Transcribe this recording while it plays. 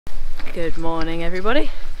Good morning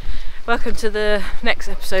everybody. Welcome to the next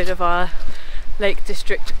episode of our Lake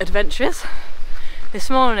District adventures. This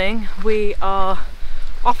morning we are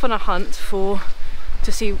off on a hunt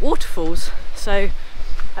to see waterfalls. So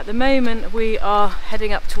at the moment we are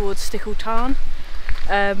heading up towards Stickle Tarn,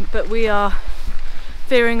 but we are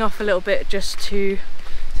veering off a little bit just to,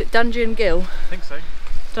 is it Dungeon and Gill? I think so.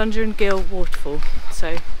 Dungeon and Gill Waterfall.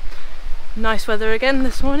 So nice weather again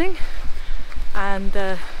this morning, and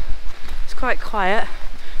it's quite quiet.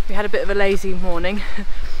 We had a bit of a lazy morning,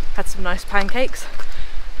 had some nice pancakes,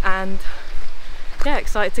 and yeah,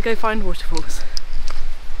 excited to go find waterfalls.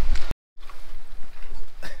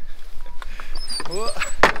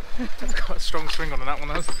 I've got a strong swing on that one,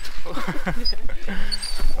 has.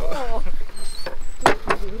 Oh.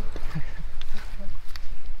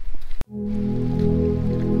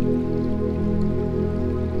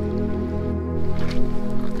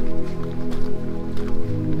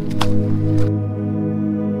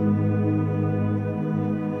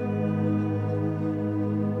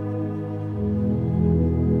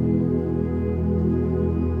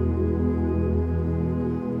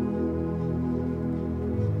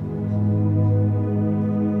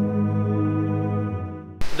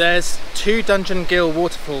 There's 2 Dungeon Gill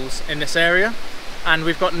waterfalls in this area, and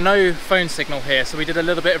we've got no phone signal here, so we did a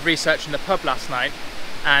little bit of research in the pub last night,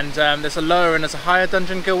 and there's a lower and there's a higher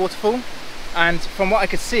Dungeon Gill waterfall, and from what I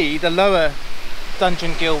could see, the lower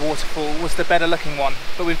Dungeon Gill waterfall was the better looking one,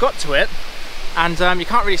 but we've got to it, and you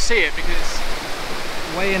can't really see it because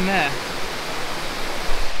it's way in there.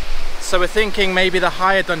 So we're thinking maybe the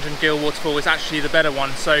higher Dungeon Gill waterfall is actually the better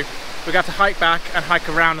one, so we're going to have to hike back and hike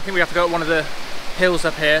around. I think we have to go up one of the hills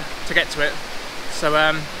up here to get to it, so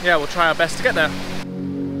yeah, we'll try our best to get there.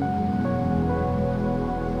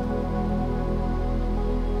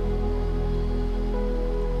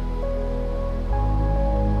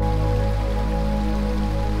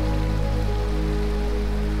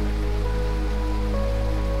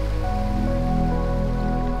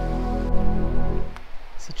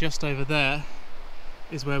 So just over there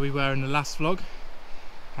is where we were in the last vlog,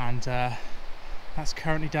 and that's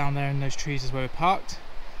currently down there in those trees is where we're parked,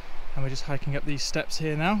 and we're just hiking up these steps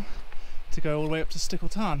here now to go all the way up to Stickle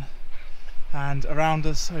Tarn. And around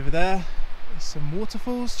us over there is some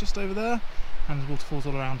waterfalls just over there, and there's waterfalls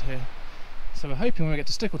all around here. So we're hoping when we get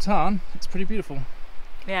to Stickle Tarn it's pretty beautiful.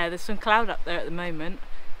 Yeah, there's some cloud up there at the moment,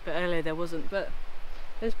 but earlier there wasn't, but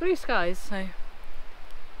there's blue skies, so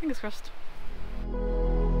fingers crossed.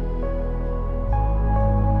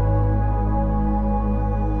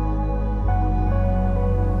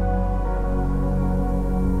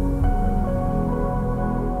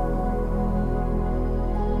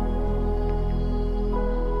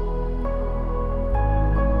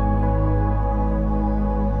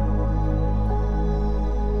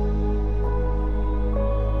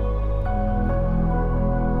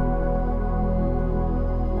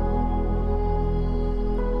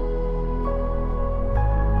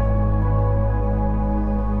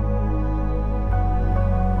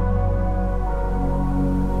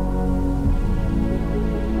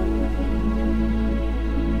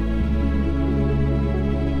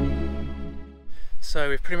 So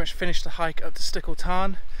we've pretty much finished the hike up to Stickle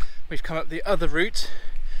Tarn. We've come up the other route,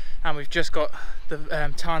 and we've just got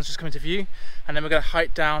the Tarns just coming to view, and then we're going to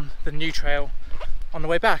hike down the new trail on the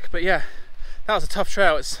way back. But yeah, that was a tough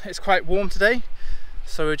trail. It's quite warm today,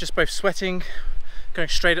 so we're just both sweating, going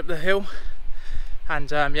straight up the hill, and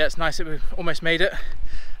yeah, it's nice that we've almost made it.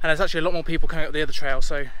 And there's actually a lot more people coming up the other trail,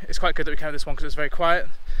 so it's quite good that we came up this one because it's very quiet.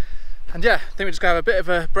 And yeah, I think we're just going to have a bit of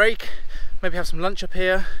a break, maybe have some lunch up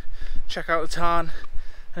here, check out the Tarn,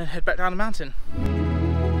 and then head back down the mountain.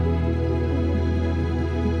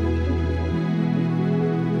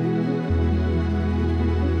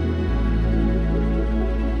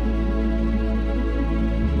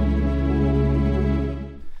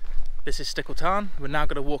 This is Stickle Tarn. We're now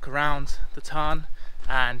going to walk around the Tarn,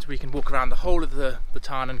 and we can walk around the whole of the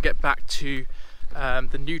Tarn and get back to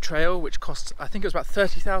the new trail, which costs, I think it was about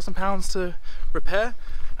 £30,000 to repair,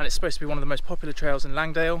 and it's supposed to be one of the most popular trails in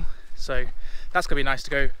Langdale. So that's going to be nice to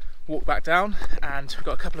go walk back down, and we've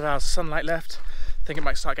got a couple of hours of sunlight left. I think it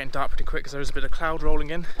might start getting dark pretty quick because there is a bit of cloud rolling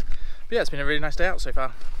in. But yeah, it's been a really nice day out so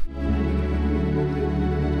far.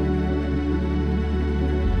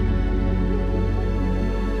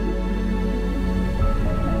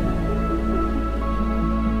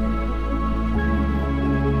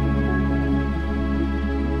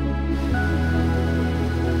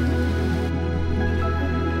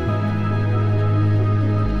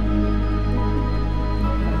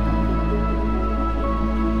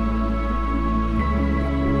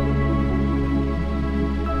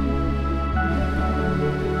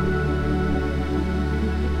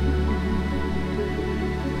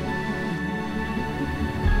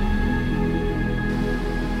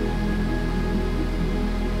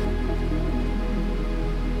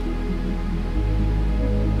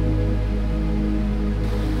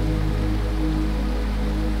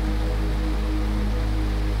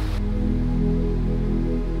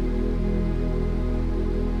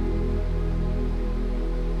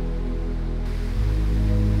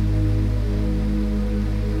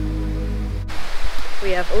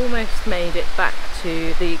 we have almost made it back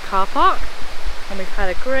to the car park, and we've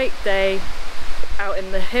had a great day out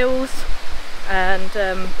in the hills,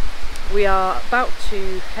 and we are about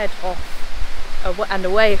to head off and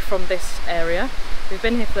away from this area. We've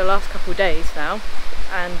been here for the last couple of days now,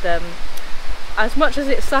 and as much as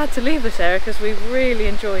it's sad to leave this area because we've really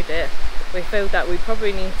enjoyed it, we feel that we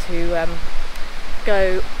probably need to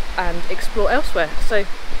go and explore elsewhere. So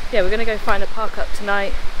yeah, we're going to go find a park up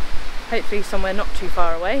tonight, hopefully somewhere not too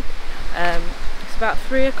far away. It's about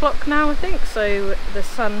 3 o'clock now, I think, so the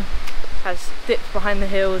sun has dipped behind the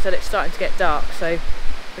hills and it's starting to get dark, so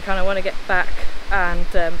we kind of want to get back and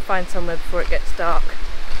find somewhere before it gets dark,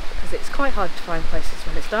 because it's quite hard to find places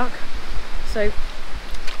when it's dark. So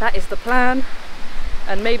that is the plan,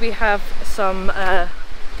 and maybe have some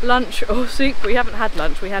lunch or soup. We haven't had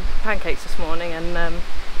lunch, we had pancakes this morning and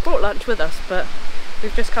brought lunch with us, but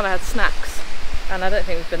we've just kind of had snacks and I don't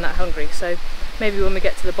think we've been that hungry, so maybe when we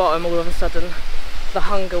get to the bottom all of a sudden the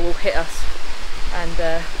hunger will hit us.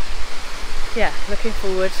 And yeah, looking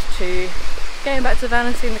forward to getting back to the van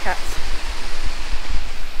and seeing the cats.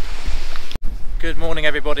 Good morning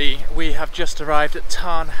everybody, we have just arrived at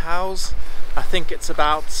Tarn Hows. I think it's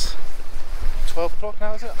about 12 o'clock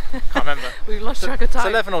now, is it? Can't remember. We've lost track of time. It's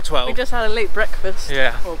 11 or 12. We just had a late breakfast,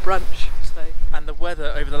 yeah, or brunch. So. And the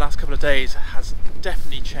weather over the last couple of days has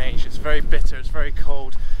definitely changed. It's very bitter, it's very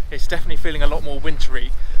cold. It's definitely feeling a lot more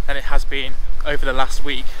wintry than it has been over the last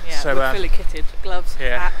week. Yeah, so, we're fully kitted, gloves,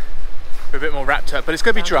 hat. We're a bit more wrapped up, but it's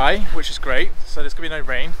going to be dry, which is great. So there's going to be no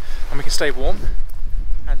rain and we can stay warm.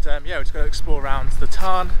 And yeah, we're just going to explore around the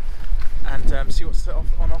Tarn and see what's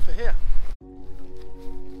on offer here.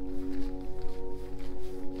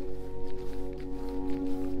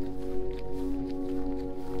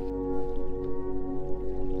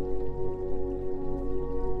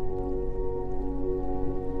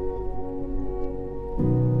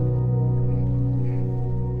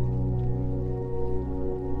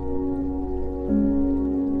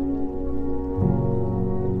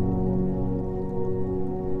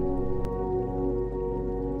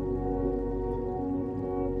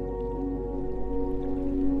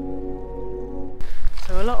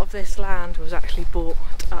 So a lot of this land was actually bought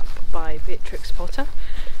up by Beatrix Potter,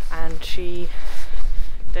 and she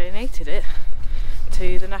donated it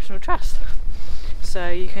to the National Trust. So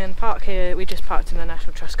you can park here. We just parked in the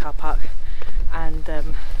National Trust car park, and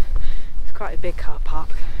it's quite a big car park.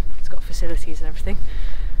 It's got facilities and everything,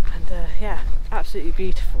 and yeah, absolutely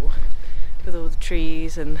beautiful with all the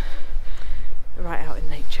trees and right out in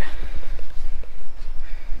nature.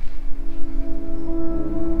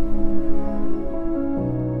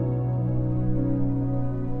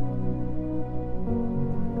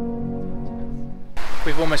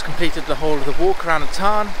 We've almost completed the whole of the walk around the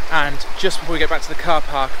Tarn, and just before we get back to the car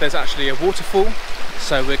park there's actually a waterfall,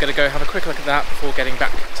 so we're going to go have a quick look at that before getting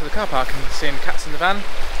back to the car park and seeing the cats in the van,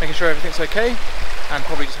 making sure everything's okay, and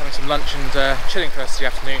probably just having some lunch and chilling for the rest of the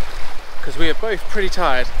afternoon, because we are both pretty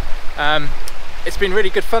tired. It's been really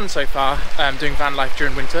good fun so far doing van life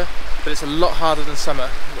during winter, but it's a lot harder than summer.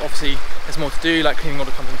 Obviously there's more to do, like cleaning all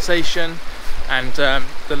the condensation, and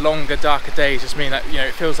the longer darker days just mean that, you know,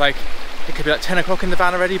 it feels like it could be like 10 o'clock in the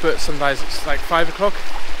van already, but sometimes it's like 5 o'clock.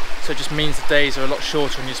 So it just means the days are a lot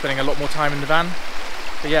shorter and you're spending a lot more time in the van.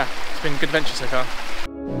 But yeah, it's been a good adventure so far.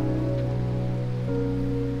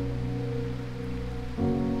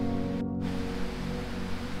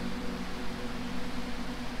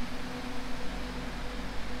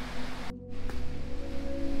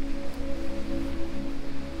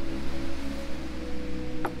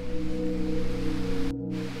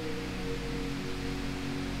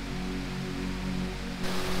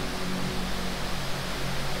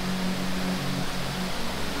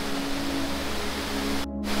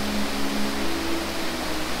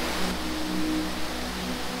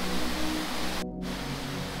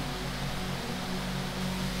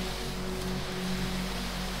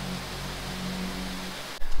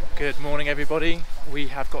 Good morning everybody. We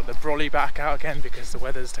have got the brolly back out again because the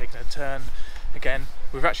weather's taken a turn again.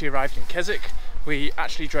 We've actually arrived in Keswick. We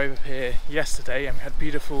actually drove up here yesterday and we had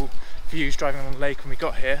beautiful views driving along the lake when we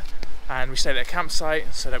got here, and we stayed at a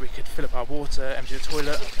campsite so that we could fill up our water, empty the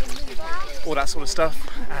toilet, all that sort of stuff.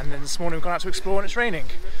 And then this morning we've gone out to explore and it's raining.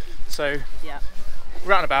 So yeah,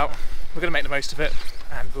 we're out and about. We're going to make the most of it.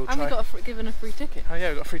 And we'll try. And we got given a free ticket. Oh yeah,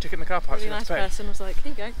 we got a free ticket in the car park. Really nice person was like,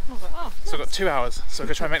 here you go. I was like, oh, so nice. we've got 2 hours, so we're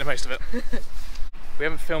going to try and make the most of it. We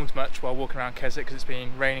haven't filmed much while walking around Keswick because it's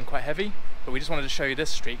been raining quite heavy, but we just wanted to show you this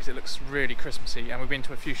street because it looks really Christmassy, and we've been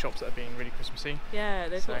to a few shops that have been really Christmassy. Yeah,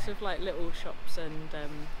 there's lots of like little shops, and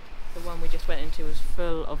the one we just went into was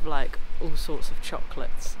full of like all sorts of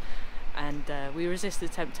chocolates and we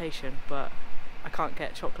resisted temptation, but I can't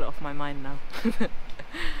get chocolate off my mind now.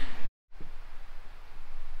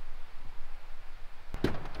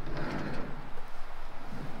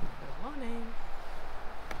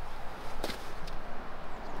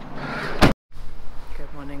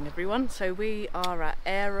 Good morning everyone. So we are at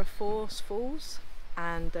Aira Force Falls,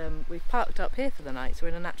 and we've parked up here for the night. So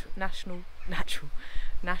we're in a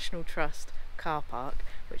National Trust car park,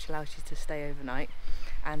 which allows you to stay overnight,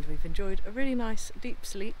 and we've enjoyed a really nice deep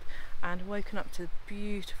sleep and woken up to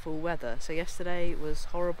beautiful weather. So yesterday was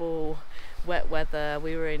horrible wet weather.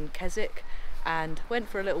 We were in Keswick and went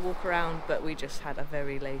for a little walk around, but we just had a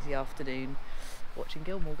very lazy afternoon watching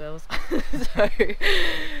Gilmore Girls. So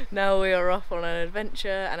now we are off on an adventure,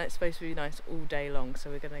 and it's supposed to be nice all day long, so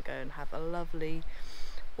we're going to go and have a lovely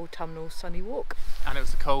autumnal sunny walk. And it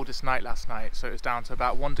was the coldest night last night, so it was down to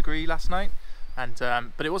about 1 degree last night, and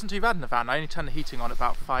but it wasn't too bad in the van. I only turned the heating on at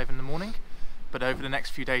about 5 in the morning, but over the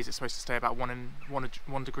next few days it's supposed to stay about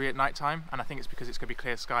 1 degree at night time, and I think it's because it's going to be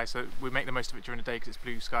clear sky, so we make the most of it during the day because it's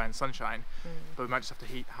blue sky and sunshine. But we might just have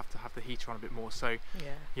to have the heater on a bit more. So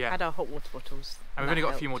yeah, had our hot water bottles, and we've only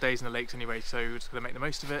got a few more days in the lakes anyway, so we're just going to make the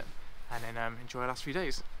most of it and then enjoy our last few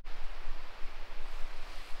days.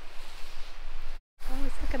 Oh,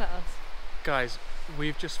 it's looking at us. Guys,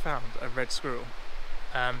 we've just found a red squirrel.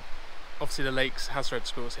 Obviously the lakes has red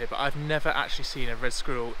squirrels here, but I've never actually seen a red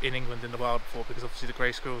squirrel in England in the wild before, because obviously the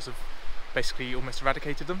grey squirrels have basically almost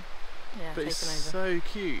eradicated them. Yeah, but it's so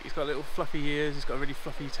cute. He's got little fluffy ears, he's got a really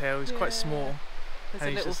fluffy tail, he's quite small. There's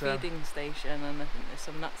a little feeding station, and I think there's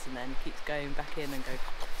some nuts in there, and he keeps going back in and going.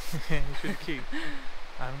 Yeah, he's really cute.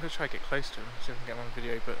 I'm going to try to get close to him, see if I can get him on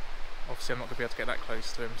video, but obviously I'm not going to be able to get that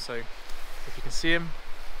close to him, so if you can see him,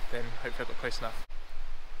 then hopefully I've got close enough.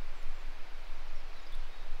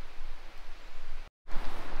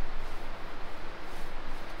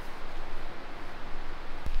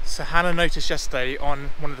 So Hannah noticed yesterday on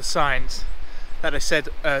one of the signs that they said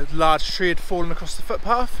a large tree had fallen across the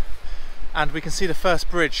footpath, and we can see the first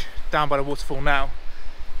bridge down by the waterfall now,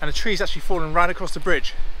 and the tree's actually fallen right across the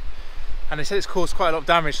bridge, and they said it's caused quite a lot of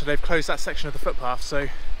damage, so they've closed that section of the footpath. So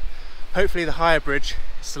hopefully the higher bridge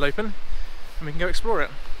is still open and we can go explore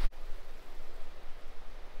it.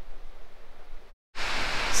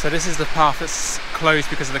 So this is the path that's closed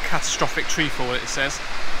because of the catastrophic tree fall, it says,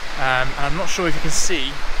 and I'm not sure if you can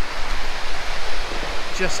see,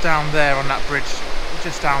 just down there on that bridge,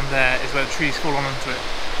 just down there is where the trees fall onto it,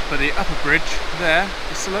 but the upper bridge there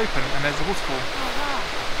is still open, and there's a waterfall. Oh, wow.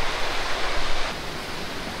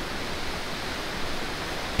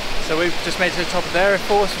 So we've just made it to the top of the Aira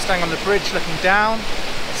Force. We're standing on the bridge looking down.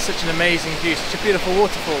 It's such an amazing view, such a beautiful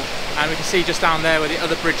waterfall, and we can see just down there where the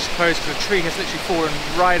other bridge is closed because the tree has literally fallen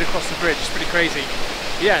right across the bridge. It's pretty crazy.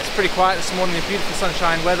 But yeah, it's pretty quiet this morning in beautiful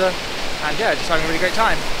sunshine weather, and yeah, just having a really great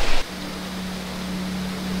time.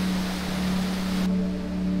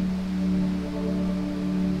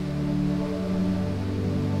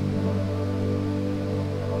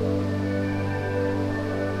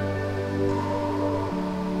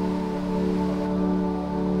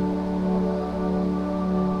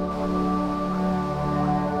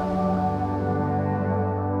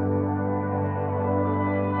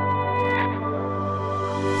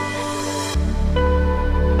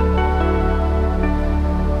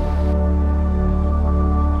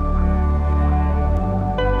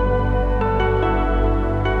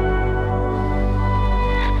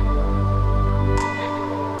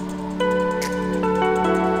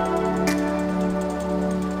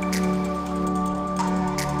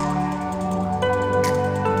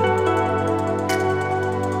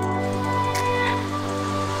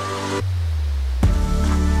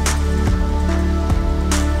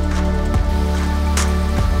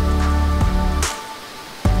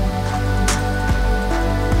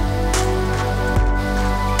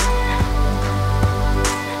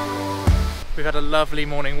 We've had a lovely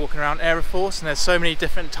morning walking around Aira Force, and there's so many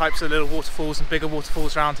different types of little waterfalls and bigger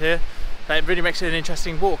waterfalls around here that it really makes it an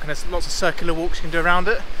interesting walk, and there's lots of circular walks you can do around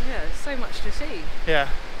it. Yeah, there's so much to see. Yeah,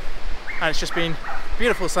 and it's just been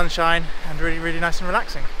beautiful sunshine and really, really nice and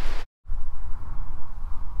relaxing.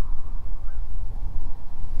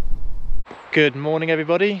 Good morning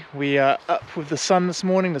everybody. We are up with the sun this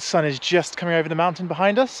morning. The sun is just coming over the mountain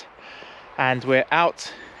behind us, and we're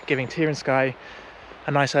out giving Tia and Skye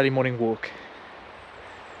a nice early morning walk.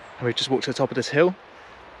 And we've just walked to the top of this hill,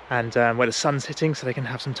 and where the sun's hitting, so they can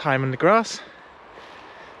have some time on the grass.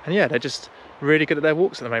 And yeah, they're just really good at their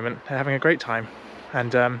walks at the moment. They're having a great time,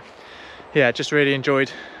 and yeah, just really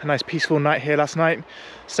enjoyed a nice peaceful night here last night.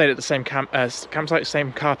 Stayed at the same campsite,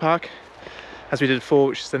 same car park, as we did before,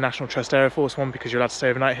 which is the National Trust Aira Force one, because you're allowed to stay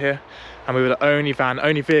overnight here. And we were the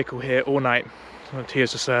only vehicle here all night.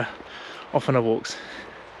 Tia's just off on her walks.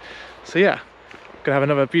 So yeah, gonna have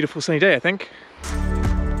another beautiful sunny day, I think.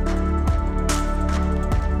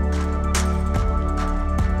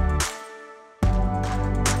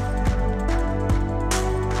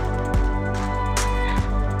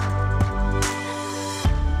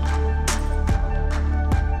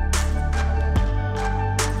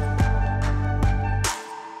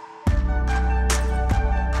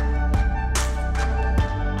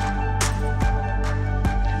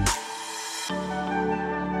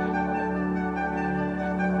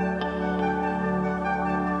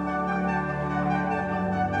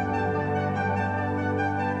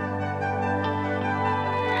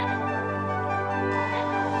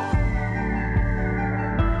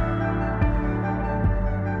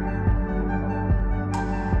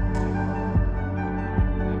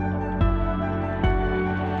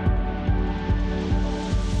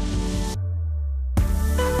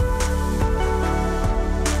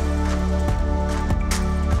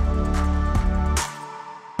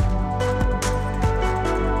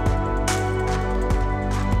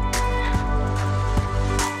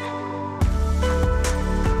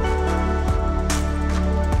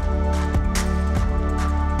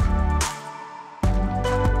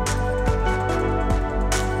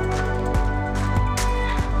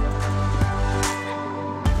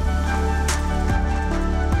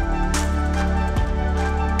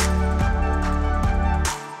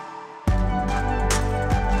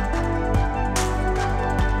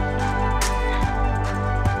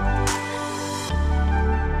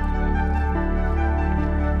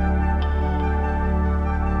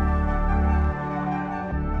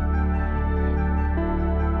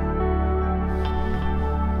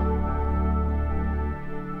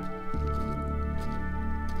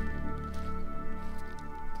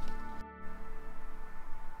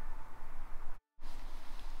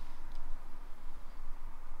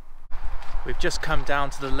 We've just come down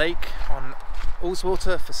to the lake on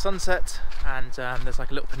Ullswater for sunset, and there's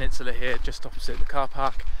like a little peninsula here just opposite the car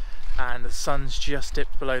park, and the sun's just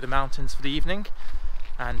dipped below the mountains for the evening.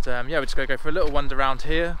 And yeah, we're just going to go for a little wander around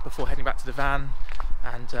here before heading back to the van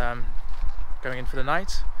and going in for the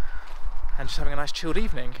night and just having a nice chilled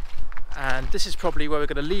evening. And this is probably where we're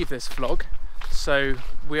going to leave this vlog. So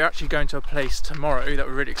we're actually going to a place tomorrow that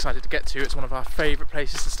we're really excited to get to. It's one of our favourite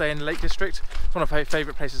places to stay in the Lake District. It's one of our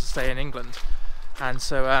favourite places to stay in England. And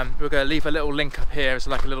so we're going to leave a little link up here as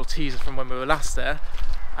like a little teaser from when we were last there.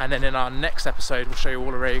 And then in our next episode we'll show you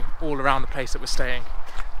all around the place that we're staying.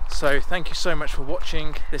 So thank you so much for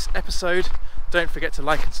watching this episode. Don't forget to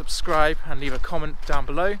like and subscribe and leave a comment down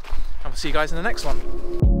below. And we'll see you guys in the next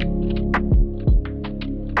one.